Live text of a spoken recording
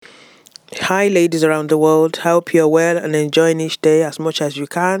Hi, ladies around the world. Hope you're well and enjoying each day as much as you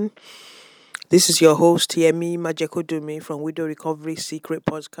can. This is your host, Yemi Majekodumi from Widow Recovery Secret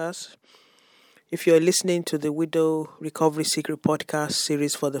Podcast. If you're listening to the Widow Recovery Secret Podcast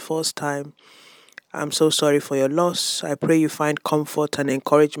series for the first time, I'm so sorry for your loss. I pray you find comfort and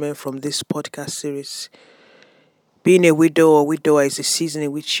encouragement from this podcast series. Being a widow or widower is a season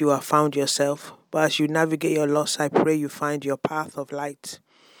in which you have found yourself, but as you navigate your loss, I pray you find your path of light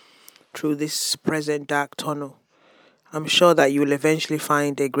through this present dark tunnel. I'm sure that you will eventually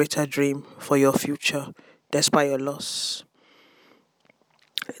find a greater dream for your future despite your loss.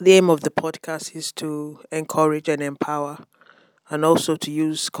 The aim of the podcast is to encourage and empower, and also to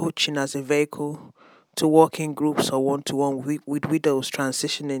use coaching as a vehicle to work in groups or one-to-one with widows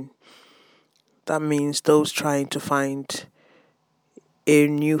transitioning. That means those trying to find a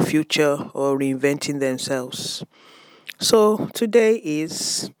new future or reinventing themselves. So today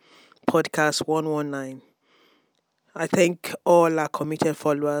is podcast 119. I thank all our committed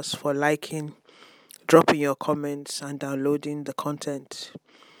followers for liking, dropping your comments, and downloading the content.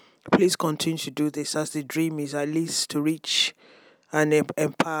 Please continue to do this, as the dream is at least to reach and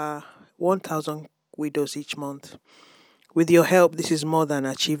empower 1,000 widows each month. With your help, this is more than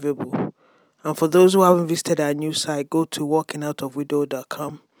achievable. And for those who haven't visited our new site, go to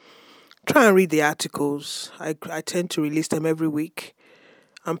walkingoutofwidow.com. Try and read the articles. I tend to release them every week.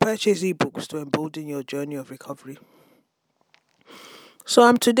 And purchase ebooks to embolden your journey of recovery.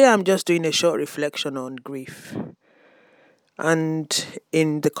 So today I'm just doing a short reflection on grief, and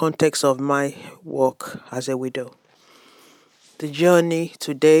in the context of my work as a widow. The journey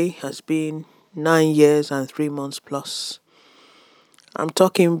today has been 9 years and 3 months plus. I'm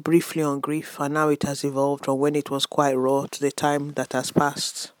talking briefly on grief and how it has evolved from when it was quite raw to the time that has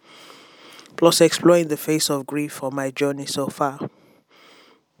passed, plus exploring the face of grief on my journey so far.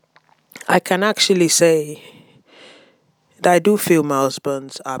 I can actually say that I do feel my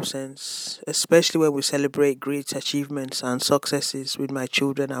husband's absence, especially when we celebrate great achievements and successes with my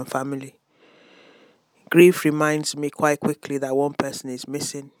children and family. Grief reminds me quite quickly that one person is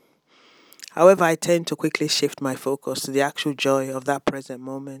missing. However, I tend to quickly shift my focus to the actual joy of that present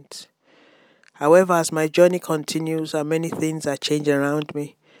moment. However, as my journey continues and many things are changing around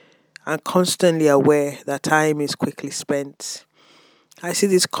me, I'm constantly aware that time is quickly spent. I see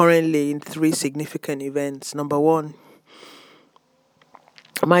this currently in 3 significant events. Number 1,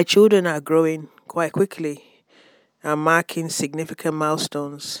 my children are growing quite quickly and marking significant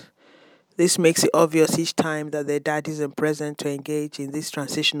milestones. This makes it obvious each time that their dad isn't present to engage in this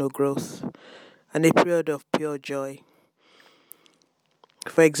transitional growth and a period of pure joy.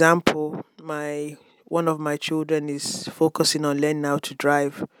 For example, one of my children is focusing on learning how to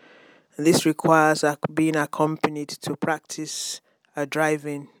drive, and this requires being accompanied to practice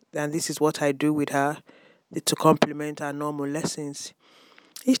driving, and this is what I do with her to complement our normal lessons.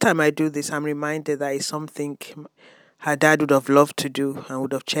 Each time I do this, I'm reminded that it's something her dad would have loved to do and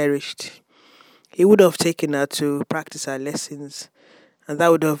would have cherished. He would have taken her to practice her lessons, and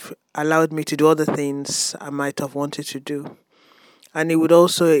that would have allowed me to do other things I might have wanted to do. And he would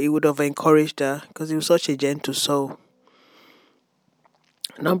have encouraged her because he was such a gentle soul.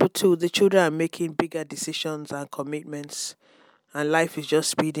 Number 2, the children are making bigger decisions and commitments, and life is just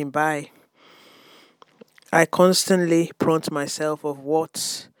speeding by. I constantly prompt myself of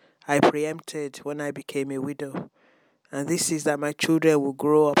what I preempted when I became a widow. And this is that my children will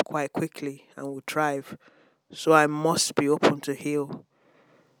grow up quite quickly and will thrive. So I must be open to heal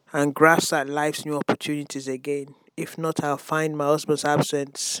and grasp at life's new opportunities again. If not, I'll find my husband's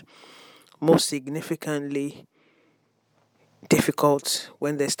absence most significantly difficult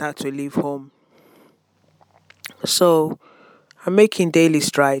when they start to leave home. So I'm making daily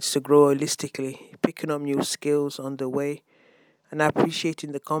strides to grow holistically, picking up new skills on the way, and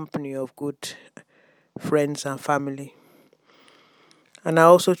appreciating the company of good friends and family. And I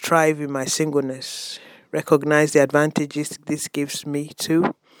also thrive in my singleness, recognize the advantages this gives me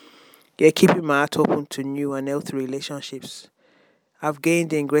too, yet keeping my heart open to new and healthy relationships. I've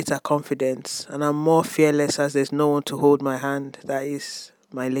gained in greater confidence, and I'm more fearless as there's no one to hold my hand, that is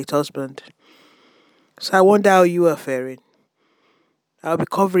my late husband. So I wonder how you are faring. I'll be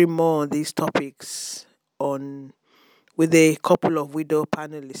covering more on these topics with a couple of widow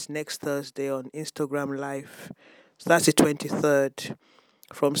panelists next Thursday on Instagram Live. So that's the 23rd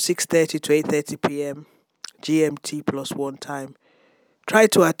from 6:30 to 8:30 p.m. GMT +1 time. Try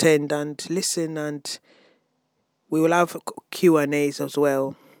to attend and listen, and we will have Q&As as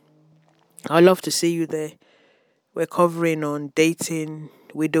well. I'd love to see you there. We're covering on dating,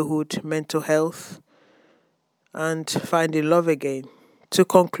 widowhood, mental health, and finding love again. To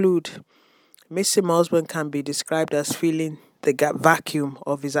conclude, Missing my husband can be described as feeling the vacuum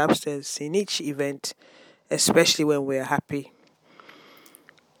of his absence in each event, especially when we're happy.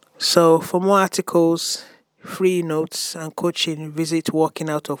 So, for more articles, free notes, and coaching, visit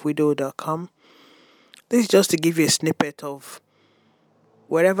walkingoutofwidow.com. This is just to give you a snippet of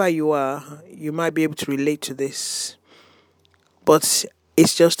wherever you are, you might be able to relate to this. But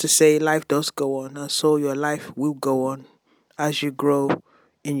it's just to say life does go on, and so your life will go on as you grow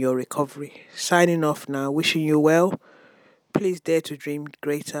in your recovery. Signing off now, wishing you well. Please dare to dream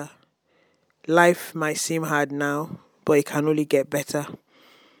greater. Life might seem hard now, but it can only get better.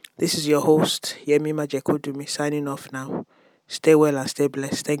 This is your host, Yemi Majekodumi, signing off now. Stay well and stay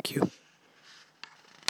blessed. Thank you.